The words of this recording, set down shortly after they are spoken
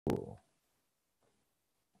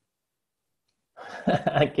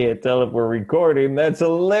I can't tell if we're recording. That's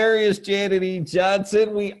hilarious, Janet E.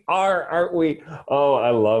 Johnson. We are, aren't we? Oh, I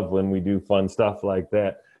love when we do fun stuff like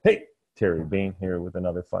that. Hey, Terry Bean here with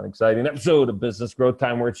another fun, exciting episode of Business Growth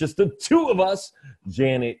Time, where it's just the two of us,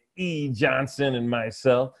 Janet E. Johnson and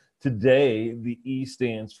myself. Today, the E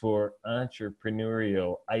stands for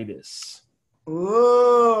entrepreneurial-itis.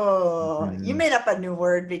 Ooh, you made up a new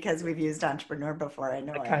word because we've used entrepreneur before. I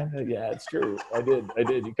know it. Kind of, yeah, it's true. I did.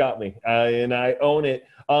 You caught me, and I own it.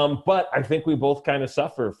 But I think we both kind of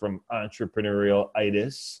suffer from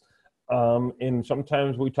entrepreneurial-itis, and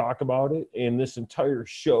sometimes we talk about it. And this entire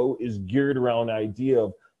show is geared around the idea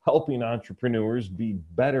of helping entrepreneurs be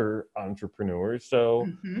better entrepreneurs. So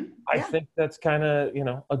I think that's kind of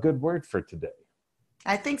a good word for today.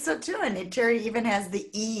 I think so too. And Terry even has the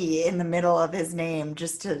E in the middle of his name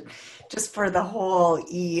just for the whole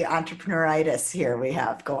E entrepreneuritis here we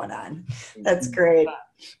have going on. That's great.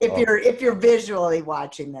 If you're visually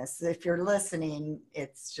watching this, if you're listening,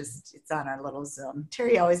 it's on our little Zoom.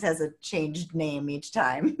 Terry always has a changed name each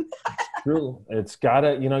time. True. It's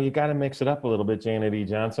you gotta mix it up a little bit, Janet E.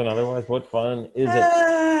 Johnson. Otherwise, what fun is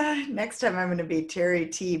it? Next time I'm going to be Terry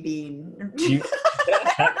T. Bean.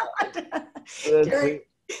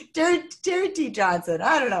 Terry T. Johnson.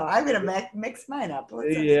 I don't know. I'm going to mix mine up.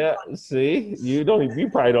 See, you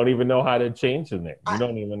probably don't even know how to change the name. I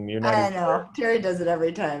know. Terry does it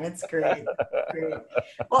every time. It's great. Great.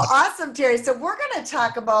 Well, awesome, Terry. So we're going to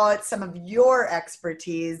talk about some of your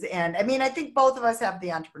expertise. And I mean, I think both of us have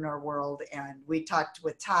the entrepreneur world, and we talked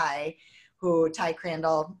with Ty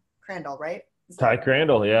Crandall, right? Ty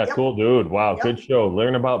Crandall, yeah, yep. Cool dude. Wow, yep. Good show.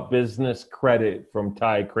 Learn about business credit from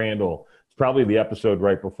Ty Crandall. It's probably the episode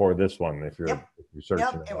right before this one if you're searching.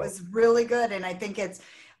 Yep, it was really good, and I think it's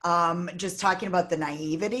just talking about the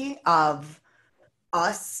naivety of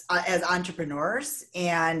us as entrepreneurs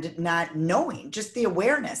and not knowing, just the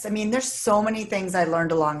awareness. I mean, there's so many things I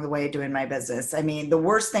learned along the way doing my business. I mean, the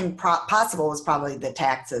worst thing possible was probably the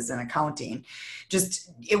taxes and accounting.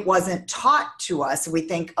 Just, it wasn't taught to us. We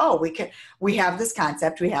think, we have this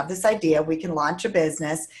concept, we have this idea, we can launch a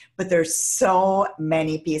business, but there's so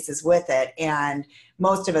many pieces with it. And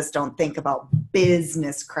most of us don't think about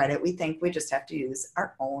business credit. We think we just have to use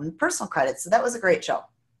our own personal credit. So that was a great show.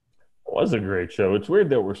 It was a great show. It's weird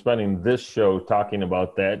that we're spending this show talking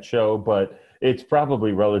about that show, but it's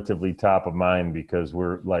probably relatively top of mind because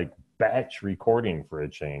we're like batch recording for a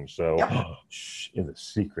change. So in the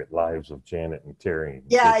secret lives of Janet and Terry.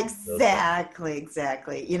 Yeah, exactly.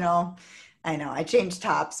 I know I changed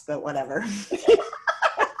tops, but whatever.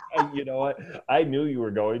 You know what? I knew you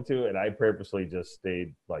were going to, and I purposely just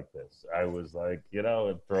stayed like this. I was like,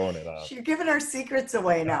 throwing it off. You're giving our secrets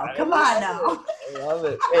away now. Come on now. I love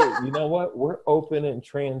it. Hey, you know what? We're open and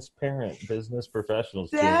transparent business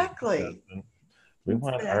professionals. Exactly. We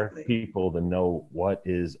want our people to know what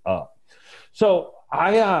is up. So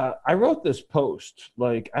I wrote this post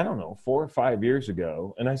 4 or 5 years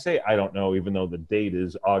ago. And I say I don't know, even though the date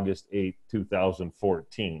is August 8th,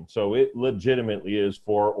 2014. So it legitimately is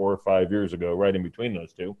 4 or 5 years ago, right in between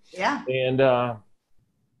those two. Yeah. And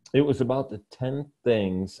it was about the 10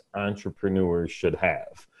 things entrepreneurs should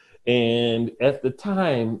have. And at the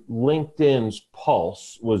time, LinkedIn's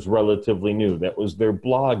Pulse was relatively new. That was their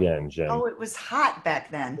blog engine. Oh, it was hot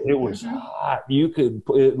back then. It was hot. You could,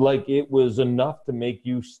 it was enough to make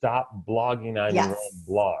you stop blogging on your own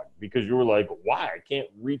blog because you were like, why? I can't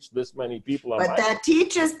reach this many people. But that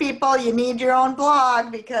teaches people you need your own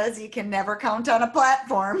blog because you can never count on a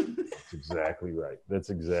platform. That's exactly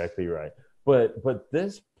right. But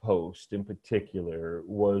this post in particular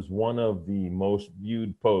was one of the most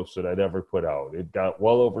viewed posts that I'd ever put out. It got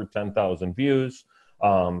well over 10,000 views,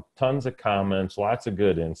 tons of comments, lots of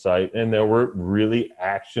good insight, and there were really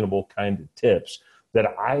actionable kind of tips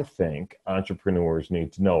that I think entrepreneurs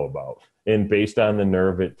need to know about. And based on the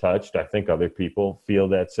nerve it touched, I think other people feel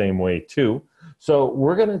that same way too. So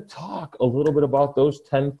we're going to talk a little bit about those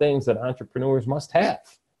 10 things that entrepreneurs must have.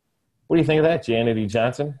 What do you think of that, Janet E.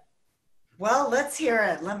 Johnson? Well, let's hear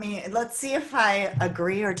it. Let's see if I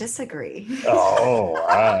agree or disagree. Oh,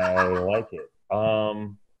 I like it.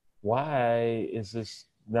 Why is this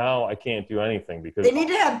now? I can't do anything because they need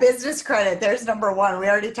to have business credit. There's number one. We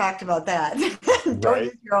already talked about that. Don't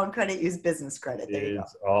use your own credit, use business credit. There you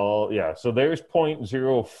go. So there's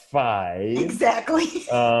 0.05. Exactly.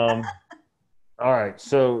 All right.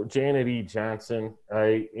 So Janet E. Johnson,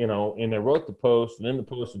 I wrote the post, and in the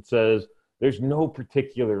post it says, there's no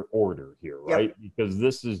particular order here, right? Yep. Because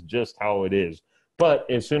this is just how it is. But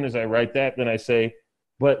as soon as I write that, then I say,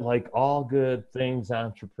 but like all good things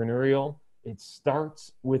entrepreneurial, it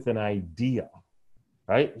starts with an idea,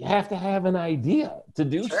 right? You have to have an idea to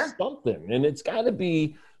do Sure. something. And it's got to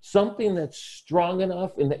be something that's strong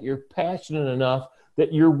enough and that you're passionate enough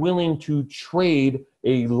that you're willing to trade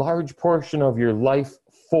a large portion of your life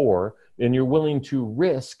for, and you're willing to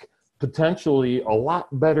risk potentially a lot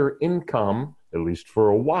better income, at least for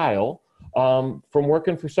a while, from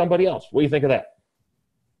working for somebody else. What do you think of that?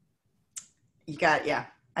 Yeah,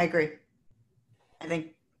 I agree. I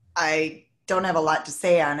think I don't have a lot to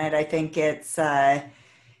say on it. I think it's, I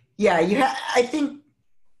think,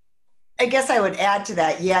 I guess I would add to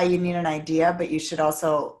that. Yeah, you need an idea, but you should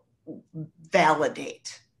also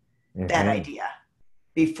validate that idea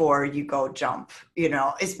before you go jump,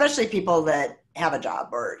 especially people that have a job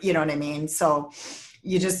or, you know what I mean? So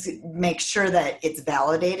you just make sure that it's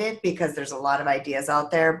validated, because there's a lot of ideas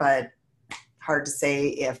out there, but hard to say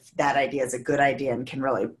if that idea is a good idea and can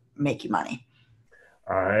really make you money.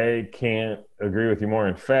 I can't agree with you more.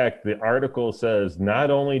 In fact, the article says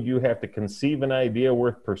not only do you have to conceive an idea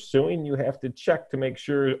worth pursuing, you have to check to make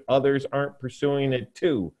sure others aren't pursuing it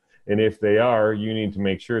too. And if they are, you need to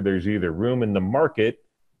make sure there's either room in the market,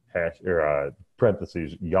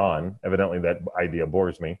 parentheses, yawn, evidently that idea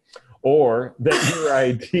bores me, or that your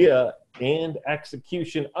idea and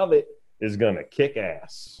execution of it is going to kick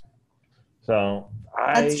ass. So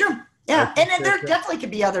That's true. Yeah, and there definitely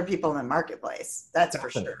could be other people in the marketplace. That's for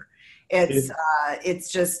sure.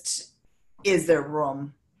 It's just, is there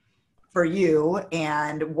room for you,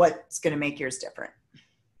 and what's going to make yours different?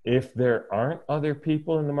 If there aren't other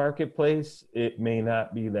people in the marketplace, it may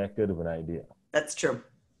not be that good of an idea. That's true.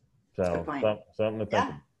 So something to think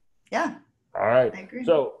of. Yeah. All right. I agree.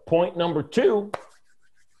 So point number 2,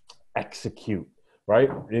 execute, right?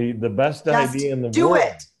 The best idea in the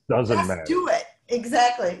world doesn't matter. Do it.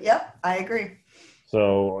 Exactly. Yep. I agree.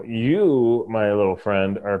 So you, my little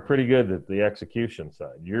friend, are pretty good at the execution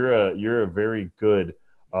side. You're a very good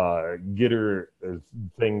getter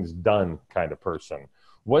things done kind of person.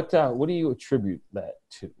 What do you attribute that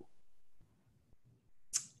to?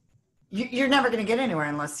 You're never going to get anywhere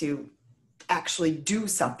unless you actually do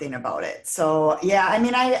something about it. So yeah, I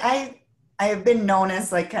mean, I have been known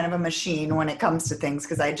as like kind of a machine when it comes to things,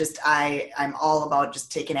 because I'm all about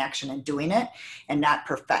just taking action and doing it, and not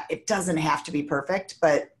perfect. It doesn't have to be perfect,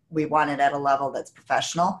 but we want it at a level that's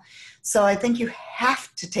professional. So I think you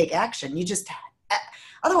have to take action.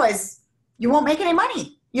 Otherwise you won't make any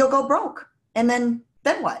money. You'll go broke. And then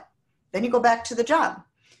what? Then you go back to the job.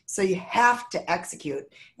 So you have to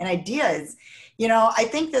execute. And ideas, I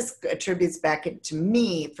think this attributes back to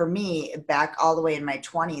me, back all the way in my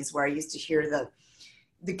 20s, where I used to hear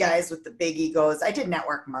the guys with the big egos. I did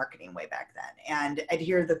network marketing way back then. And I'd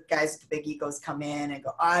hear the guys with the big egos come in and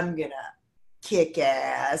go, I'm going to kick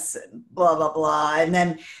ass and blah, blah, blah. And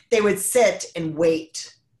then they would sit and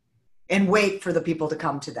wait for the people to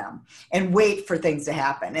come to them and wait for things to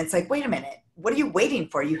happen. And it's like, wait a minute, what are you waiting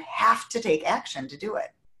for? You have to take action to do it.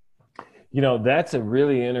 That's a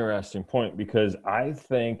really interesting point, because I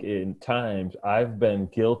think in times I've been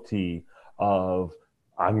guilty of,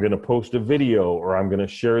 I'm going to post a video, or I'm going to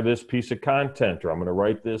share this piece of content, or I'm going to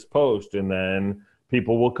write this post, and then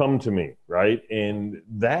people will come to me, right? And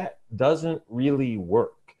that doesn't really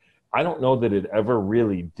work. I don't know that it ever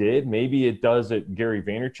really did. Maybe it does at Gary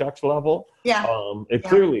Vaynerchuk's level. Yeah.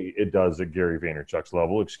 Clearly it does at Gary Vaynerchuk's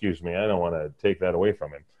level. Excuse me. I don't want to take that away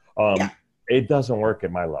from him. It doesn't work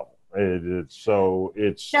at my level. Let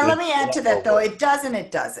me add to that, though. It doesn't.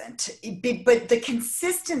 But the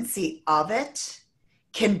consistency of it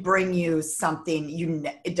can bring you something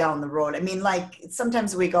down the road. I mean, like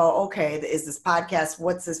sometimes we go, okay, is this podcast?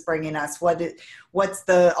 What's this bringing us? What's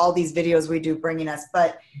all these videos we do bringing us?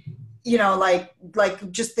 But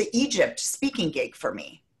like just the Egypt speaking gig for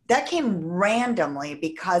me, that came randomly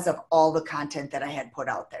because of all the content that I had put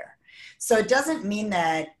out there. So it doesn't mean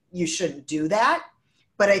that you shouldn't do that.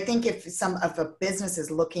 But I think if a business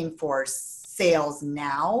is looking for sales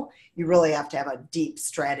now, you really have to have a deep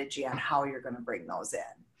strategy on how you're going to bring those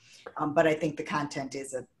in. But I think the content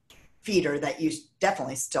is a feeder that you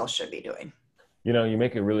definitely still should be doing. You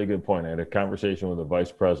make a really good point. I had a conversation with a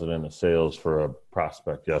vice president of sales for a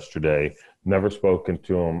prospect yesterday. Never spoken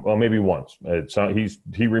to him. Well, maybe once.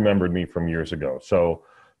 He remembered me from years ago. So,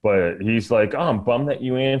 but he's like, oh, I'm bummed that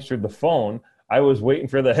you answered the phone. I was waiting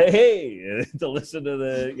for the hey to listen to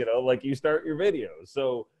the, like you start your videos.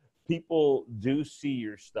 So people do see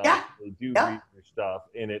your stuff. Yeah. They do read your stuff,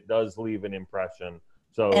 and it does leave an impression.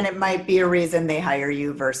 So, and it might be a reason they hire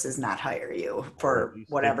you versus not hire you for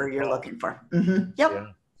whatever you're looking for. Mm-hmm. Yep. Yeah.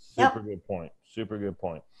 Super good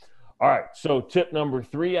point. All right. So tip number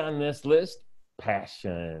 3 on this list,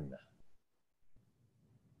 passion.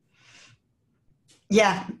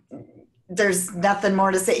 Yeah, there's nothing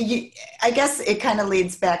more to say. I guess it kind of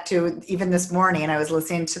leads back to even this morning. I was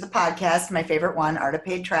listening to the podcast, my favorite one, Art of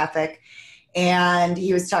Paid Traffic, and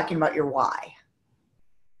he was talking about your why.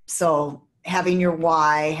 So having your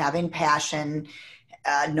why, having passion,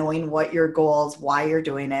 knowing what your goals, why you're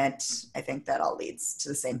doing it, I think that all leads to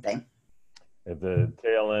the same thing. At the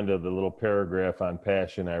tail end of the little paragraph on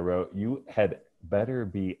passion, I wrote, you had better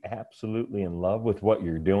be absolutely in love with what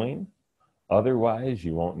you're doing. Otherwise,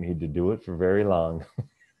 you won't need to do it for very long.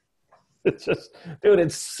 It's just, dude,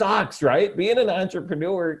 it sucks, right? Being an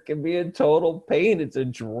entrepreneur can be a total pain. It's a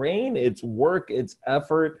drain. It's work. It's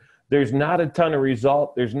effort. There's not a ton of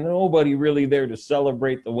result. There's nobody really there to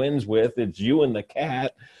celebrate the wins with. It's you and the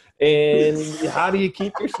cat. And how do you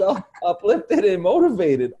keep yourself uplifted and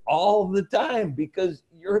motivated all the time? Because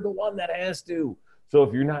you're the one that has to. So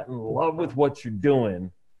if you're not in love with what you're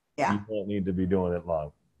doing, Yeah. you don't need to be doing it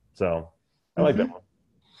long. So I like that one.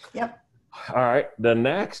 Yep. All right. The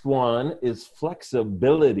next one is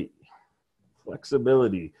flexibility.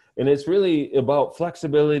 Flexibility. And it's really about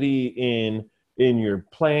flexibility in your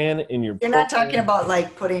plan, in your You're not talking about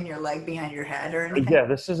like putting your leg behind your head or anything? Yeah,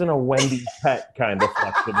 this isn't a Wendy Pet kind of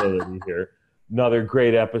flexibility here. Another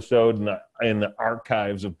great episode in the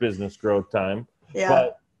archives of Business Growth Time. Yeah.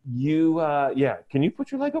 But you, can you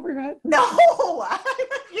put your leg over your head? No. Are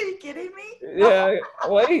you kidding me? Yeah,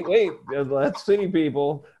 wait. Let's see,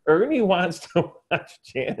 people. Ernie wants to watch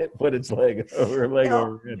Janet put its leg over her leg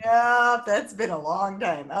over her head. Yeah, that's been a long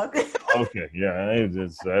time. Okay. Okay, yeah,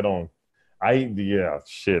 I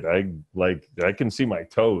can see my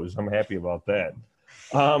toes. I'm happy about that.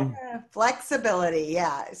 Flexibility,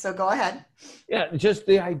 yeah. So go ahead. Yeah, just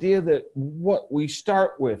the idea that what we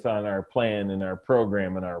start with on our plan and our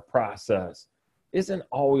program and our process isn't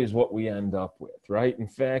always what we end up with, right? In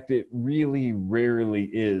fact, it really rarely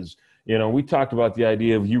is. You know, we talked about the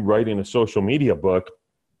idea of you writing a social media book,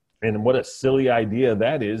 and what a silly idea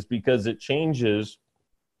that is, because it changes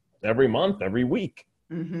every month, every week.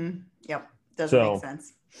 Mm-hmm. Yep. Doesn't make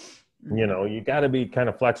sense. Mm-hmm. You know, you got to be kind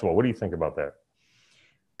of flexible. What do you think about that?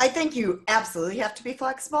 I think you absolutely have to be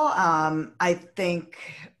flexible. I think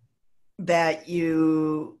that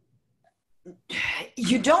you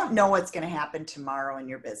don't know what's going to happen tomorrow in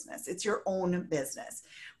your business. It's your own business.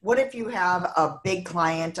 What if you have a big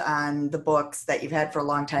client on the books that you've had for a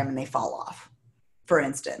long time and they fall off, for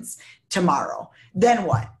instance, tomorrow? Then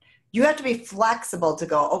what? You have to be flexible to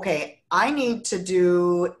go, okay, I need to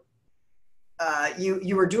do,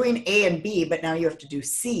 you were doing A and B, but now you have to do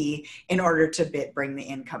C in order to bring the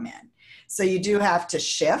income in. So you do have to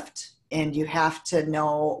shift, and you have to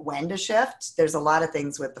know when to shift. There's a lot of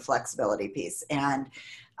things with the flexibility piece. And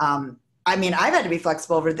I mean, I've had to be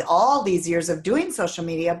flexible over all these years of doing social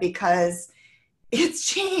media because it's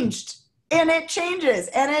changed, and it changes,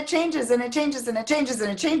 and it changes, and it changes, and it changes,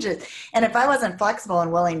 and it changes. And if I wasn't flexible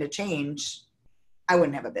and willing to change, I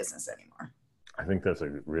wouldn't have a business anymore. I think that's a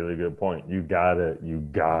really good point. You gotta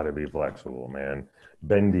be flexible, man.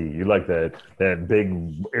 Bendy, you like that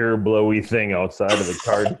big air blowy thing outside of the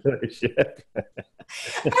car dealership. I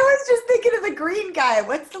was just thinking of the green guy.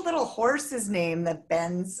 What's the little horse's name that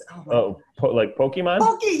bends? Like Pokemon?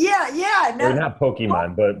 Yeah. No, or not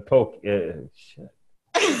Pokemon, but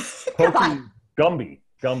Gumby.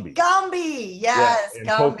 Gumby, yes. Yeah, and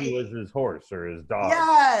Gumby. Pokey was his horse or his dog.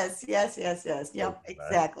 Yes. Yep,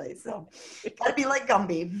 exactly. So, gotta be like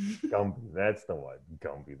Gumby. Gumby, that's the one.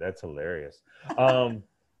 Gumby, that's hilarious.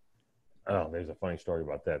 There's a funny story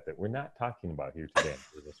about that we're not talking about here today.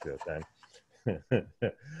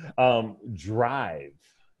 Drive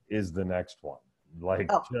is the next one.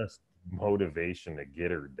 Just motivation to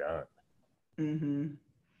get her done. Mm-hmm.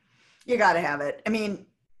 You gotta have it. I mean,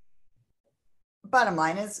 bottom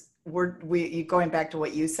line is we going back to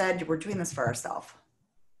what you said, we're doing this for ourselves.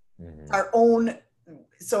 Mm-hmm. Our own.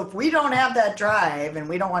 So if we don't have that drive and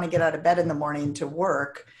we don't want to get out of bed in the morning to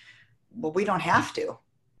work, well, we don't have to,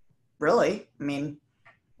 really. I mean,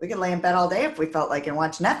 we could lay in bed all day if we felt like and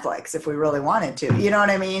watch Netflix if we really wanted to, you know what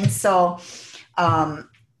I mean? So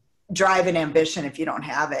drive and ambition, if you don't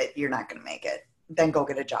have it, you're not going to make it. Then go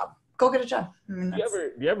get a job. I mean,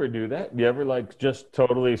 you ever do that? You ever just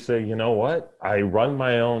totally say, you know what? I run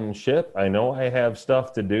my own ship. I know I have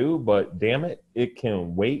stuff to do, but damn it, it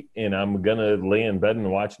can wait. And I'm going to lay in bed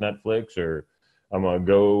and watch Netflix, or I'm going to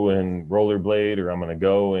go and rollerblade, or I'm going to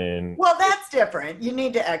go and... Well, that's different. You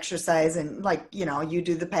need to exercise, and you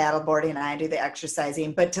do the paddle boarding and I do the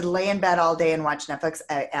exercising, but to lay in bed all day and watch Netflix,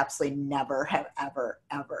 I absolutely never have ever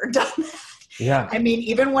done that. Yeah. I mean,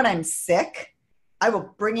 even when I'm sick, I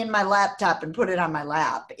will bring in my laptop and put it on my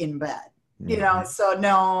lap in bed. You know, so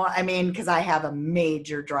no, I mean, because I have a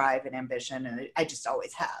major drive and ambition, and I just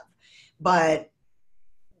always have. But,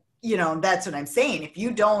 you know, that's what I'm saying. If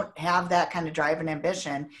you don't have that kind of drive and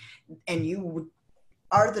ambition, and you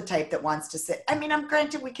are the type that wants to sit, I mean, I'm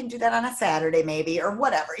granted we can do that on a Saturday maybe or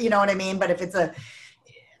whatever, you know what I mean? But if it's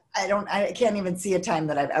I can't even see a time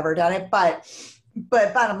that I've ever done it. But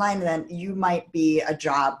bottom line, then you might be a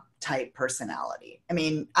job type personality. I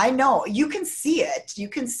mean, I know you can see it. You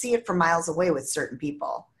can see it from miles away with certain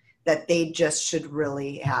people that they just should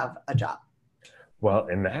really have a job. Well,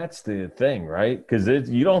 and that's the thing, right? Because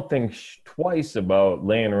you don't think twice about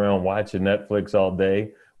laying around watching Netflix all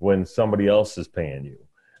day when somebody else is paying you.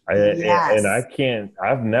 And I Yes. can't,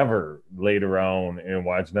 I've never laid around and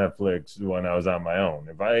watched Netflix when I was on my own.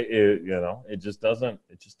 It just doesn't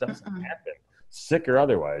Mm-mm. happen, sick or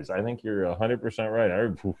otherwise. I think you're 100% right. I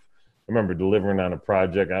remember delivering on a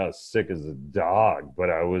project. I was sick as a dog, but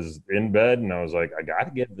I was in bed and I was like, I got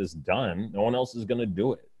to get this done. No one else is going to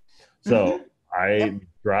do it. So Mm-hmm. I Yep.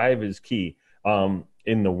 drive is key.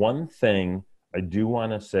 In the one thing I do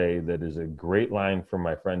want to say that is a great line from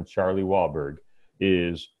my friend Charlie Wahlberg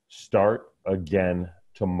is start again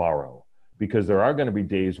tomorrow, because there are going to be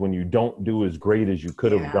days when you don't do as great as you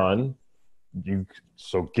could have Yeah. done.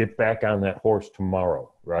 So get back on that horse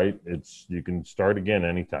tomorrow, right? You can start again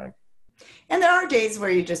anytime. And there are days where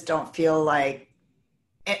you just don't feel like,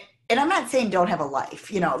 and I'm not saying don't have a life,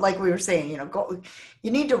 you know, like we were saying, you know,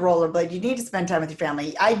 you need to rollerblade, you need to spend time with your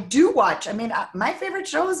family. I do watch, I mean, my favorite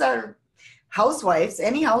shows are housewives,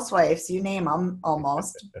 any housewives, you name them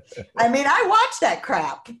almost. I mean, I watch that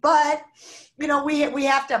crap, but you know, we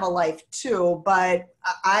have to have a life too. But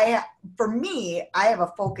for me, I have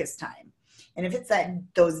a focus time, and if it's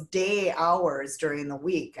those day hours during the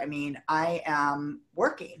week, I mean, I am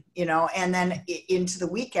working, you know, and then into the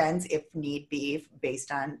weekends if need be,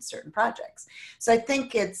 based on certain projects. So I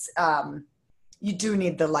think it's you do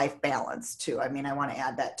need the life balance too. I mean, I want to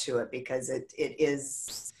add that to it because it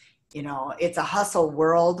is, you know, it's a hustle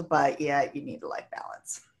world, but yeah, you need a life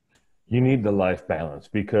balance. You need the life balance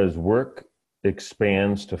because work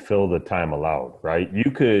expands to fill the time allowed, right?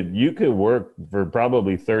 You could work for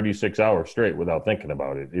probably 36 hours straight without thinking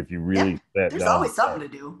about it if you Yep. really sat There's down. always something to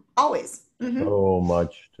do. Always. Mm-hmm. So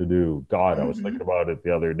much to do. God, I was thinking Mm-hmm. about it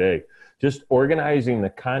the other day. Just organizing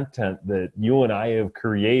the content that you and I have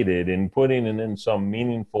created and putting it in some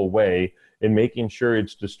meaningful way and making sure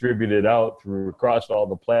it's distributed out through across all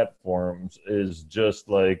the platforms is just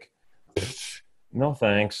like, no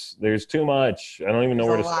thanks. There's too much. I don't even know There's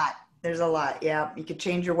where a to start. lot. There's a lot. Yeah. You could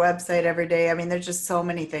change your website every day. I mean, there's just so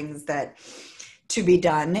many things that to be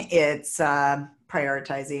done. It's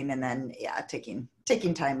prioritizing and then yeah, taking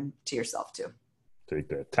time to yourself too. Take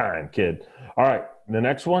that time, kid. All right. The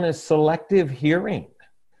next one is selective hearing,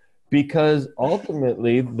 because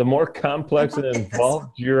ultimately, the more I complex and like this one.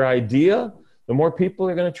 involved your idea, the more people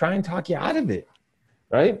are going to try and talk you out of it,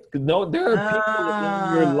 right? No, there are people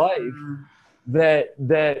in your life Um,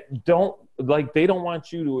 that don't like, they don't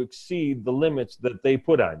want you to exceed the limits that they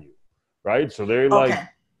put on you, right? So they're like, okay.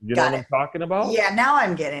 you know Got what it. I'm talking about? Yeah, now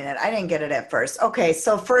I'm getting it. I didn't get it at first. Okay,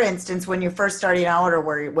 so for instance, when you're first starting out or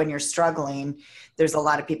when you're struggling, there's a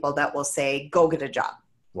lot of people that will say, "Go get a job."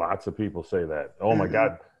 Lots of people say that. Oh my Hmm.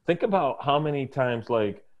 God. Think about how many times,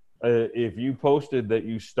 like, if you posted that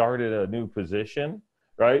you started a new position,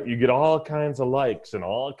 right? You get all kinds of likes and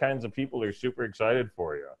all kinds of people are super excited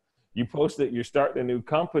for you. You post that you're starting a new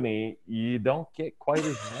company, you don't get quite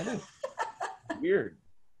as many. Weird.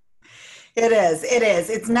 It is. It is.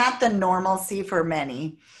 It's not the normalcy for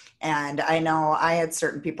many. And I know I had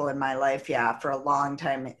certain people in my life, yeah, for a long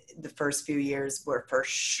time, the first few years were for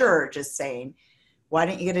sure just saying, why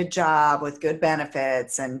don't you get a job with good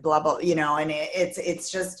benefits and blah, blah, you know, and it's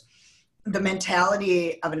just the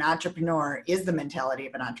mentality of an entrepreneur is the mentality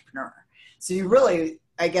of an entrepreneur. So you really,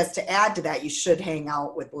 I guess to add to that, you should hang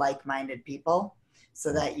out with like-minded people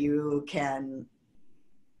so that you can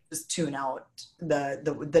just tune out the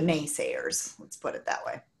naysayers. Let's put it that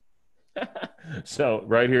way. So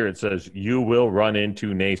right here it says you will run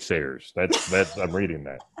into naysayers. That's I'm reading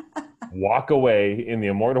that. Walk away, in the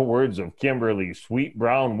immortal words of Kimberly Sweet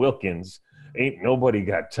Brown Wilkins. Ain't nobody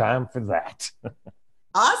got time for that.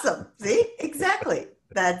 Awesome. See, exactly.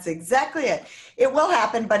 That's exactly it. It will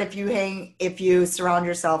happen, but if you surround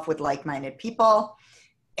yourself with like-minded people,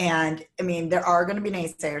 and I mean, there are going to be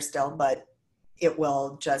naysayers still, but it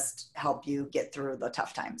will just help you get through the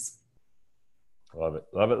tough times. Love it.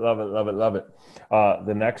 Love it. Love it. Love it. Love it.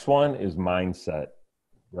 The next one is mindset,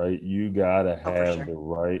 right? You got to Oh, for have sure. the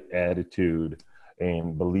right attitude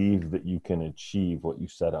and believe that you can achieve what you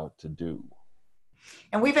set out to do.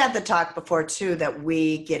 And we've had the talk before too, that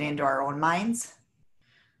we get into our own minds.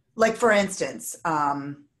 Like for instance,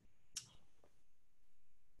 I've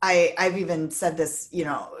even said this,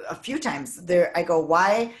 a few times there, I go,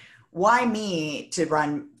 why me to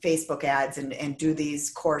run Facebook ads and do these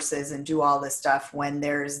courses and do all this stuff when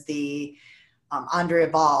there's the Andrea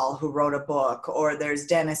Ball who wrote a book, or there's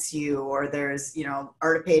Dennis Yu, or there's,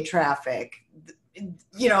 Art of Paid Traffic.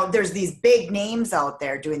 There's these big names out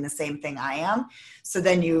there doing the same thing I am. So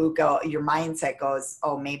then your mindset goes,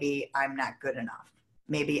 oh, maybe I'm not good enough.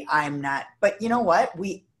 Maybe I'm not, but you know what?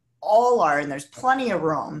 We all are, and there's plenty of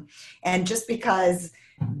room. And just because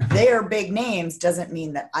they're big names doesn't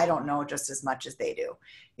mean that I don't know just as much as they do.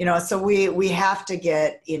 So we have to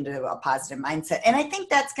get into a positive mindset. And I think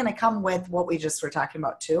that's going to come with what we just were talking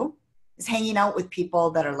about too, is hanging out with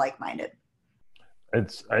people that are like-minded.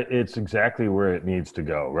 It's exactly where it needs to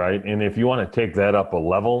go, right? And if you want to take that up a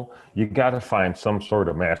level, you got to find some sort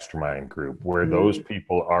of mastermind group where those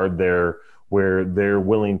people are there, where they're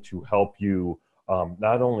willing to help you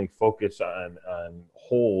not only focus on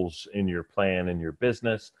holes in your plan and your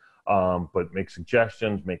business, but make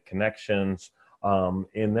suggestions, make connections,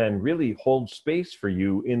 and then really hold space for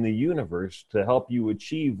you in the universe to help you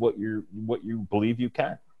achieve what you believe you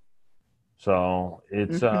can. So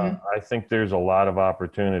it's I think there's a lot of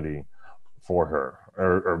opportunity for her,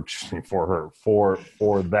 or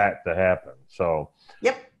for that to happen. So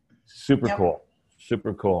super cool.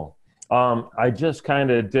 I just kind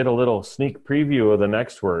of did a little sneak preview of the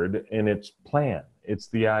next word, and it's plan. It's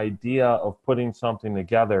the idea of putting something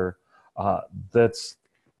together that's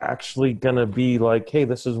actually going to be like, hey,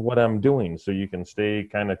 this is what I'm doing, so you can stay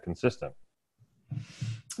kind of consistent.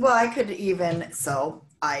 Well,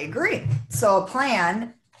 I agree. So a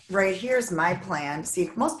plan, right here's my plan.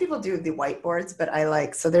 See, most people do the whiteboards,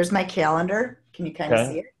 but so there's my calendar. Can you kind of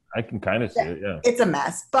see it? I can kind of see it, yeah. It's a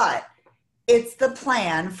mess, but it's the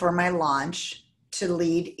plan for my launch to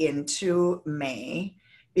lead into May,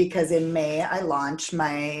 because in May I launch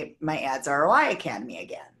my Ads ROI Academy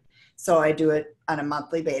again. So I do it on a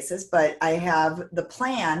monthly basis, but I have the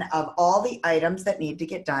plan of all the items that need to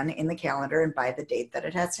get done in the calendar and by the date that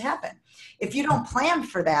it has to happen. If you don't plan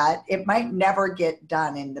for that, it might never get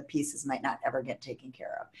done and the pieces might not ever get taken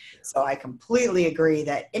care of. So I completely agree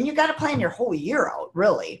and you got to plan your whole year out,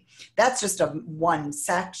 really. That's just one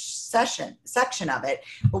section of it.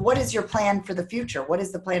 But what is your plan for the future? What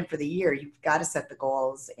is the plan for the year? You've got to set the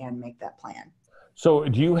goals and make that plan. So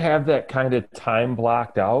do you have that kind of time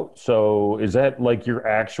blocked out? So is that like your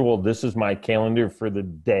actual, this is my calendar for the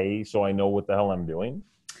day, so I know what the hell I'm doing?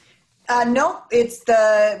 No,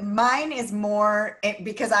 mine is more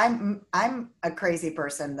because I'm a crazy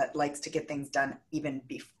person that likes to get things done even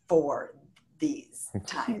before these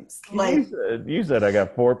times. Like you said I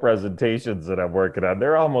got 4 presentations that I'm working on.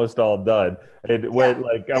 They're almost all done. And they're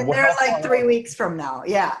like 3 weeks from now.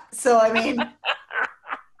 Yeah. So, I mean,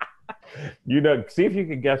 see if you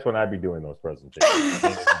can guess when I'd be doing those presentations.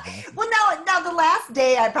 Well, now the last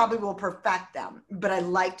day I probably will perfect them, but I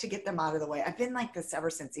like to get them out of the way. I've been like this ever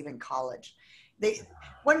since even college.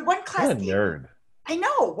 One class nerd. I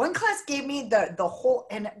know one class gave me the whole,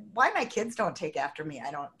 and why my kids don't take after me,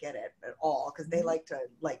 I don't get it at all, because they like to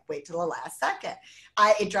wait till the last second.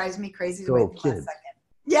 It drives me crazy to wait till the last second.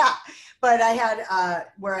 Yeah, but I had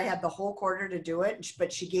where I had the whole quarter to do it,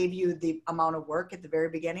 but she gave you the amount of work at the very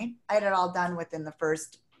beginning. I had it all done within the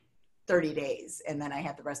first 30 days, and then I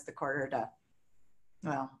had the rest of the quarter to,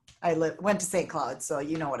 well, went to St. Cloud, so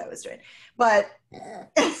you know what I was doing. But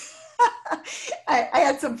I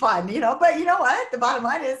had some fun, but you know what? The bottom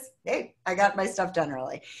line is, hey, I got my stuff done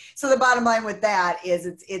early. So the bottom line with that is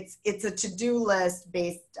it's a to-do list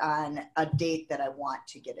based on a date that I want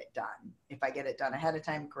to get it done. If I get it done ahead of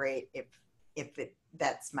time, great.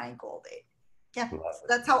 That's my goal date. Yeah, so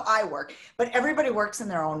that's how I work. But everybody works in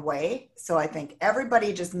their own way. So I think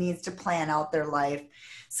everybody just needs to plan out their life.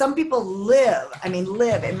 Some people live,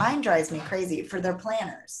 and mine drives me crazy for their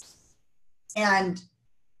planners. And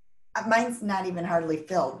mine's not even hardly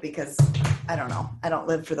filled because I don't know. I don't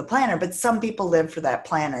live for the planner, but some people live for that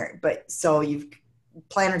planner. But so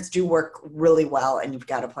planners do work really well, and you've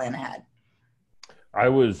got to plan ahead. I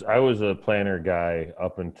was a planner guy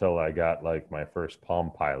up until I got my first Palm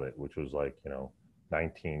Pilot, which was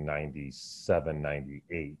 1997,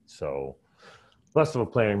 98. So less of a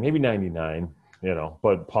planner, maybe 99.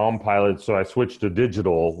 But Palm Pilot, so I switched to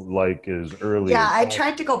digital as early. Yeah, I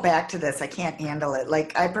tried to go back to this. I can't handle it.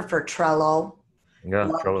 I prefer Trello. Yeah,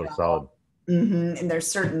 Trello is solid. Mm-hmm. And there's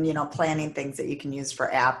certain, planning things that you can use for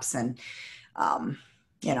apps and,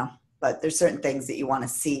 but there's certain things that you want to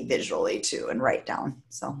see visually too and write down.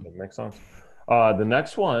 So that makes sense. The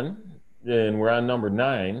next one, and we're on number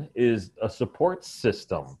 9, is a support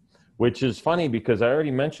system, which is funny because I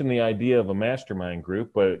already mentioned the idea of a mastermind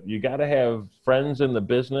group, but you got to have friends in the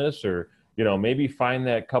business, or maybe find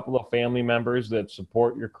that couple of family members that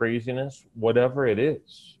support your craziness, whatever it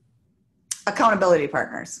is. Accountability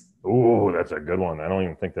partners. Ooh, that's a good one. I don't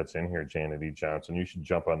even think that's in here, Janet E. Johnson. You should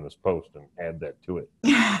jump on this post and add that to it.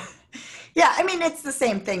 Yeah, I mean, it's the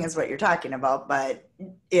same thing as what you're talking about, but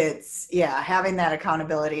it's, having that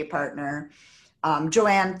accountability partner.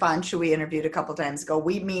 Joanne Funch, who we interviewed a couple times ago,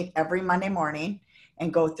 we meet every Monday morning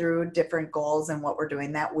and go through different goals and what we're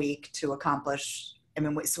doing that week to accomplish. I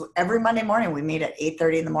mean, so every Monday morning we meet at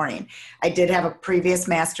 8:30 in the morning. I did have a previous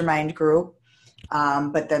mastermind group,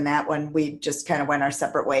 but then that one we just kind of went our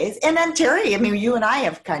separate ways. And then Terry, I mean, you and I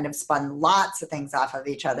have kind of spun lots of things off of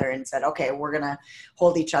each other and said, okay, we're going to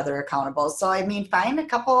hold each other accountable. So, I mean, find a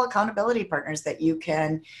couple accountability partners that you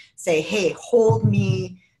can say, hey, hold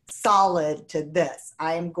me solid to this.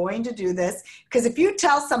 I am going to do this. Because if you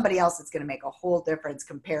tell somebody else, it's going to make a whole difference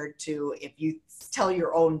compared to if you tell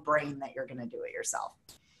your own brain that you're going to do it yourself.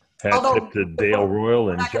 Hat tip to Dale Royal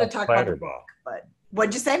and Jeff Clatterbaugh. But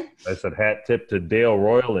what'd you say? I said hat tip to Dale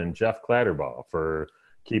Royal and Jeff Clatterbaugh for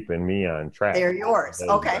keeping me on track. They're yours.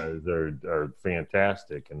 Okay. They're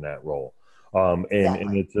fantastic in that role.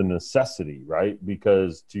 And it's a necessity, right?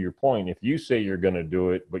 Because to your point, if you say you're going to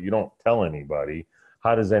do it, but you don't tell anybody,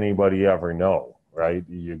 how does anybody ever know, right?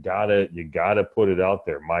 You gotta put it out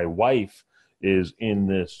there. My wife is in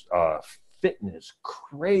this fitness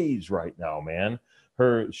craze right now, man.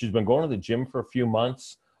 She's been going to the gym for a few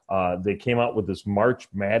months. They came out with this March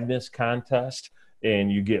Madness contest,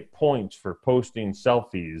 and you get points for posting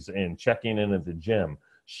selfies and checking in at the gym.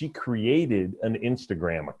 She created an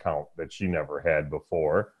Instagram account that she never had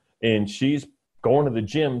before, and she's going to the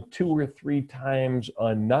gym 2 or 3 times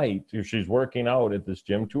a night. She's working out at this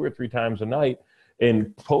gym 2 or 3 times a night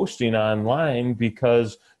and posting online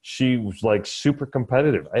because she was like super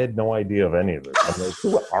competitive. I had no idea of any of this. I'm like,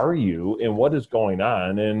 who are you and what is going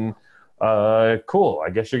on? And cool, I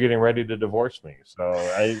guess you're getting ready to divorce me. So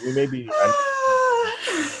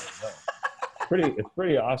it's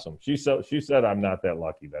pretty awesome. She said I'm not that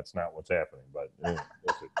lucky. That's not what's happening, but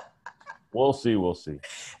we'll see. We'll see.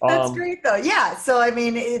 That's great though. Yeah. So I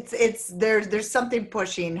mean, there's something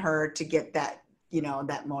pushing her to get that,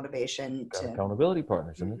 that motivation. Accountability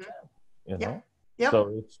partners in the town. Yep. Yep.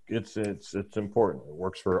 So it's important. It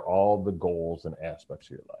works for all the goals and aspects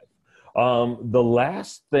of your life. The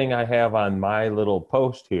last thing I have on my little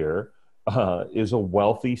post here is a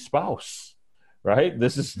wealthy spouse. Right?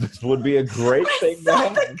 This would be a great thing to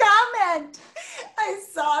have. I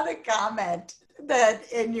saw the comment that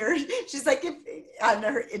she's like,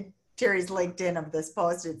 in Terry's LinkedIn of this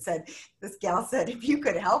post, it said, this gal said, if you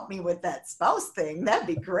could help me with that spouse thing, that'd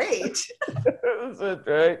be great. That's it,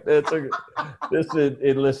 right?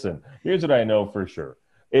 Listen, here's what I know for sure.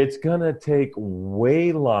 It's going to take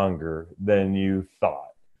way longer than you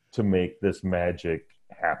thought to make this magic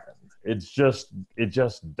happen. It just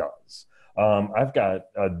does. I've got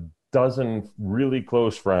a dozen really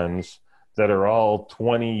close friends that are all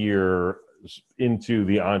 20 years into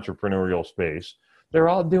the entrepreneurial space. They're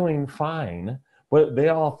all doing fine, but they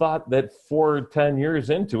all thought that 4 or 10 years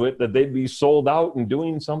into it that they'd be sold out and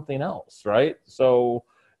doing something else, right? So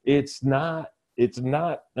it's not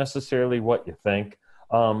necessarily what you think,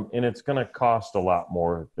 and it's going to cost a lot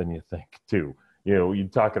more than you think too. You're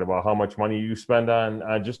talking about how much money you spend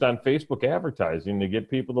on just on Facebook advertising to get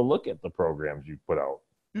people to look at the programs you put out.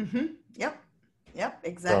 Mm-hmm. Yep,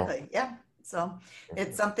 exactly. So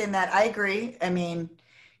it's something that I agree. I mean,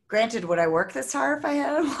 granted, would I work this hard if I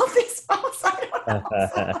had a wealthy spouse? I don't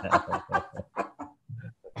know.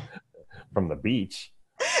 From the beach.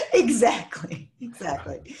 Exactly.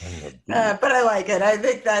 But I like it. I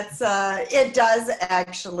think that's, it does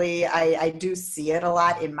actually, I do see it a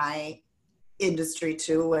lot in my industry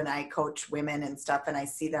too, when I coach women and stuff, and I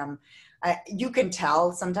see them, you can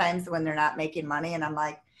tell sometimes when they're not making money, and I'm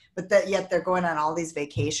like, but yet they're going on all these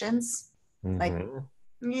vacations. Mm-hmm. Like,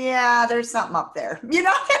 yeah, there's something up there. You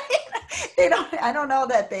know what I mean? I don't know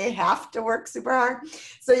that they have to work super hard.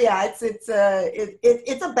 So yeah, it's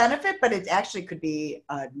a benefit, but it actually could be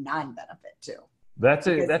a non-benefit too. That's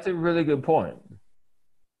a really good point.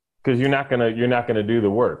 Because you're not gonna do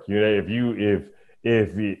the work.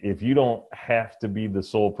 If you don't have to be the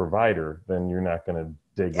sole provider, then you're not going to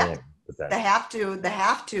dig in with that. The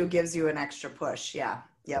have to gives you an extra push. Yeah.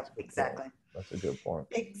 Yep. Exactly. That's a good point.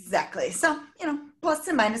 Exactly. So, plus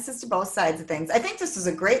and minuses to both sides of things. I think this is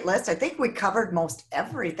a great list. I think we covered most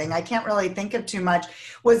everything. I can't really think of too much.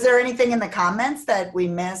 Was there anything in the comments that we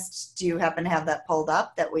missed? Do you happen to have that pulled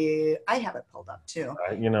up? I have it pulled up too.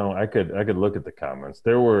 I could look at the comments.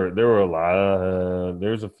 There were a lot.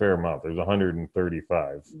 There's a fair amount. There's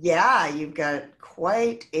 135. Yeah, you've got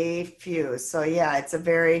quite a few. So yeah, it's a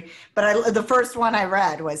very. But the first one I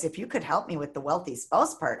read was, if you could help me with the wealthy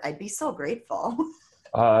spouse part, I'd be so grateful.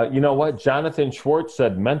 You know what? Jonathan Schwartz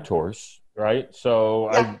said mentors, right?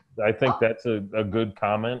 So Yeah. I think that's a good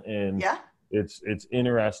comment, and Yeah. it's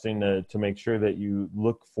interesting to make sure that you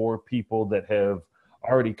look for people that have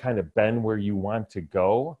already kind of been where you want to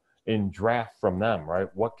go and draft from them,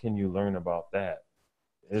 right? What can you learn about that?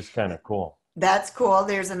 It's kind of cool. That's cool.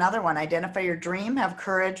 There's another one. Identify your dream, have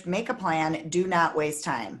courage, make a plan, do not waste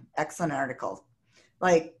time. Excellent article.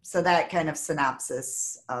 So that kind of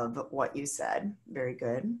synopsis of what you said. Very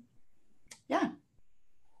good. Yeah.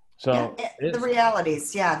 So the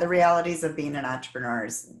realities of being an entrepreneur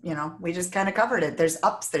is, we just kind of covered it. There's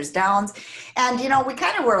ups, there's downs. And, we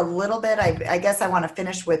kind of were a little bit, I guess I want to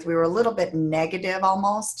finish with, we were a little bit negative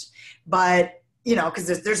almost, but,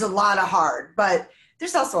 because there's a lot of hard, but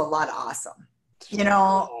there's also a lot of awesome,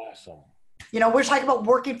 awesome. We're talking about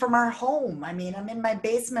working from our home. I mean, I'm in my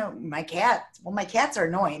basement, my cats are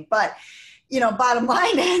annoying, but, bottom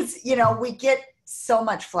line is, we get so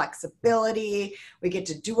much flexibility. We get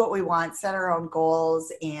to do what we want, set our own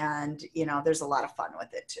goals, and, there's a lot of fun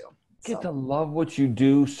with it too. Get to love what you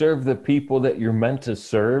do, serve the people that you're meant to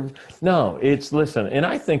serve. No, listen, and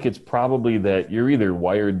I think it's probably that you're either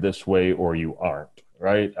wired this way or you aren't,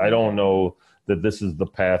 right? I don't know that this is the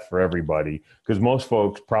path for everybody, because most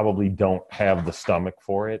folks probably don't have the stomach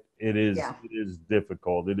for it. It is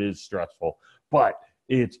difficult. It is stressful, but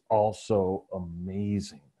it's also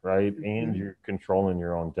amazing, right? Mm-hmm. And you're controlling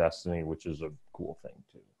your own destiny, which is a cool thing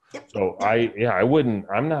too. Yep. So I'm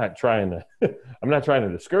not trying to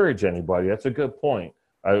discourage anybody. That's a good point.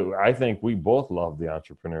 I think we both love the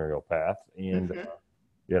entrepreneurial path, and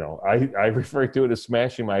mm-hmm. I refer to it as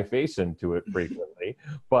smashing my face into it frequently,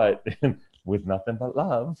 but with nothing but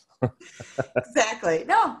love. Exactly.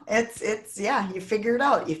 No, it's you figure it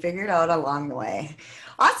out. You figure it out along the way.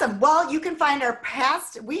 Awesome. Well, you can find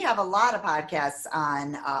we have a lot of podcasts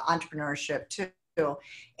on entrepreneurship too.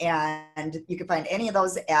 And you can find any of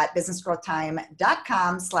those at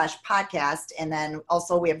businessgrowthtime.com/podcast. And then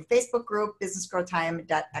also we have a Facebook group,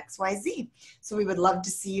 businessgrowthtime.xyz. So we would love to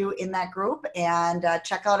see you in that group, and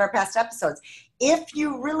check out our past episodes. If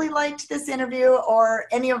you really liked this interview or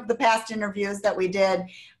any of the past interviews that we did,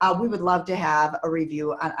 we would love to have a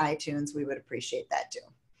review on iTunes. We would appreciate that too.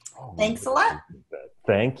 Thanks a lot.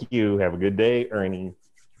 Thank you. Have a good day, Ernie.